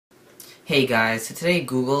Hey guys, so today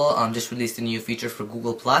Google just released a new feature for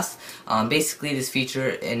Google Plus. Basically, this feature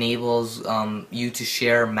enables you to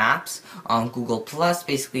share maps on Google Plus.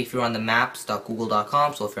 Basically, if you're on the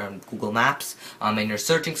maps.google.com, so if you're on Google Maps and you're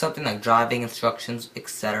searching something like driving instructions,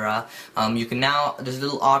 etc., you can now, there's a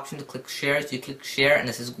little option to click share. So you click share and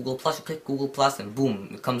it says Google Plus. You click Google Plus and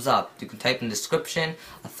boom, it comes up. You can type in description,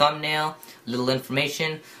 a thumbnail, little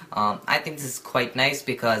information. I think this is quite nice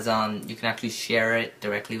because you can actually share it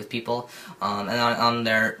directly with people. And on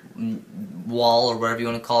their wall or whatever you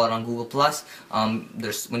want to call it on Google Plus,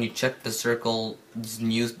 there's when you check the circle,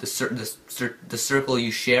 the circle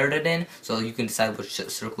you shared it in, so you can decide which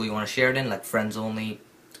circle you want to share it in, like friends only,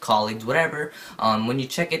 colleagues, whatever. When you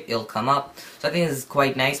check it, it'll come up. So I think this is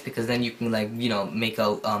quite nice because then you can make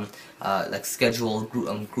out schedule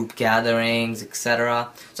group gatherings, etc.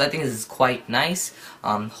 So I think this is quite nice.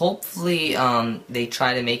 Hopefully they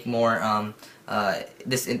try to make more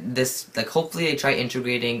hopefully they try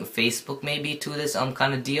integrating Facebook maybe to this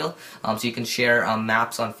kind of deal, so you can share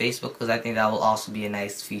maps on Facebook, because I think that will also be a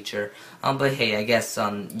nice feature. But hey, I guess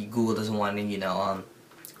Google doesn't want to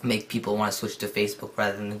make people want to switch to Facebook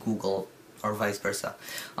rather than Google, or vice versa.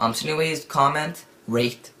 So anyways, comment,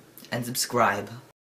 rate, and subscribe.